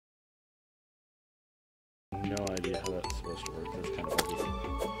no idea how that's supposed to work. That's kind of buggy.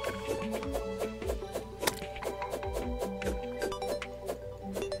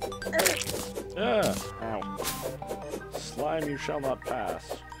 Ah! Ow. Slime, you shall not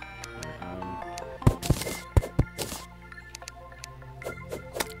pass.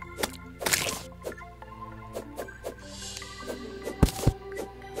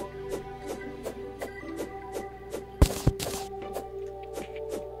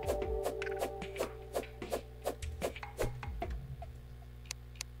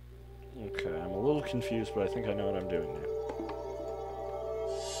 Okay, I'm a little confused, but I think I know what I'm doing now.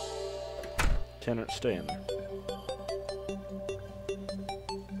 Tanner, stay in there.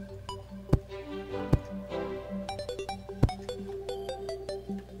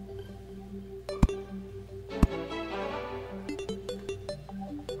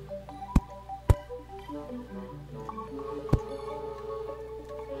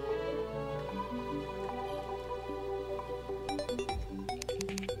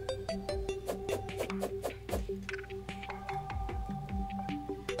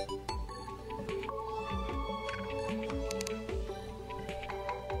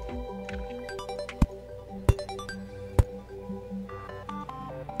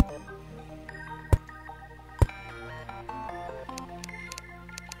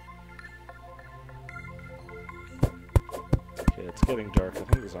 It's getting dark. I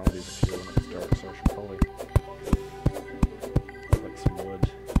think the zombies appear when it's dark, so I should probably collect some wood.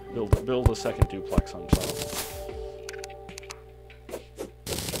 Build a second duplex on top.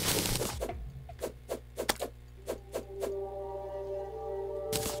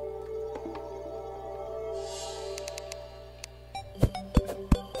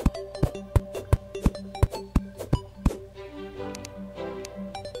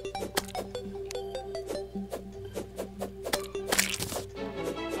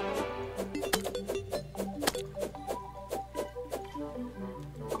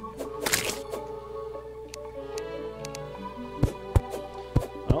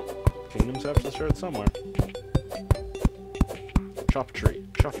 Kingdoms have to start somewhere. Chop a tree,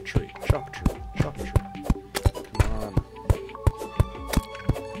 chop a tree, chop a tree, chop a tree. Come on.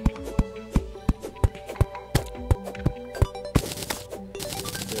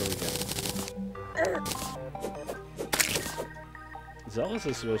 There we go. Zealous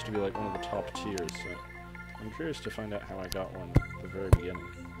is supposed to be like one of the top tiers, so I'm curious to find out how I got one at the very beginning.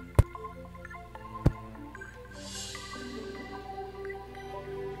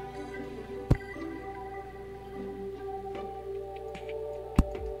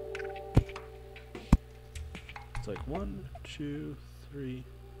 It's like 1, 2, 3.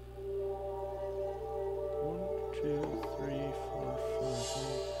 1, 2, 3, 4,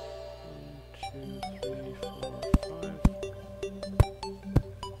 5. 1, 2, 3, 4, 5.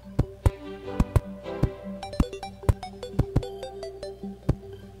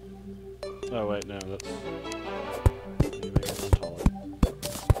 Oh wait, no, that's... Maybe make this taller.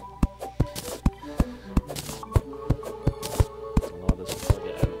 A lot of this will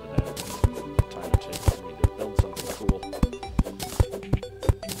get edited out. Time it takes for me to build something cool.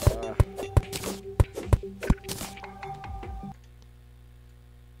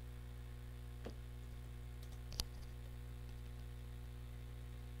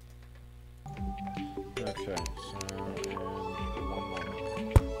 Okay, so, and one more.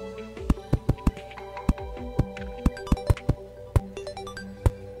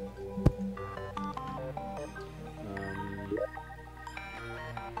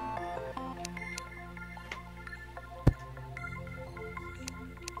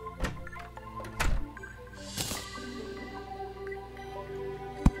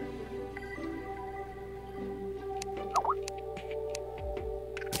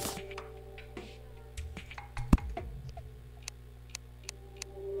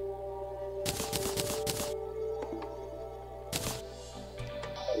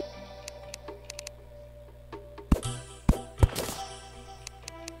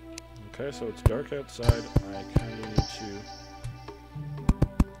 Okay, so it's dark outside. I kind of need to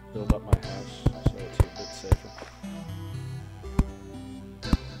build up my house so it's a bit safer.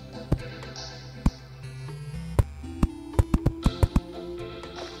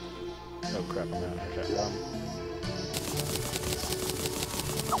 Oh crap, I'm out. Okay,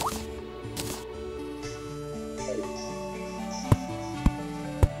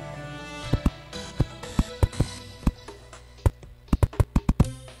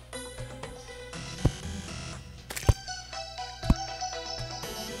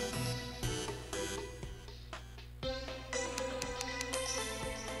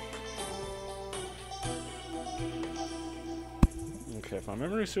 Okay, if my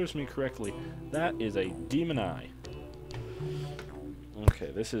memory serves me correctly, that is a demon eye. Okay,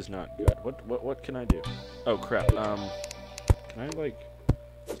 this is not good. What can I do? Oh crap. Can I like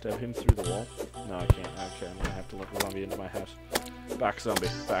stab him through the wall? No, I can't. Okay, I'm gonna have to let the zombie into my house. Back, zombie.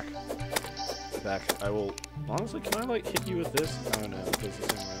 Back. Back. I will. Honestly, can I like hit you with this? Oh no, because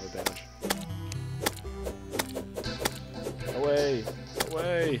this isn't my damage. Away!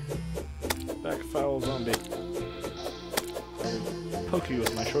 Away! Back, foul zombie. I will poke you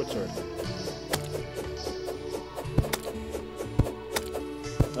with my short sword.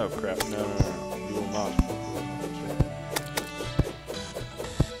 Oh crap, no, you will not.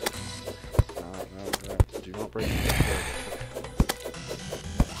 No, do not break the sword.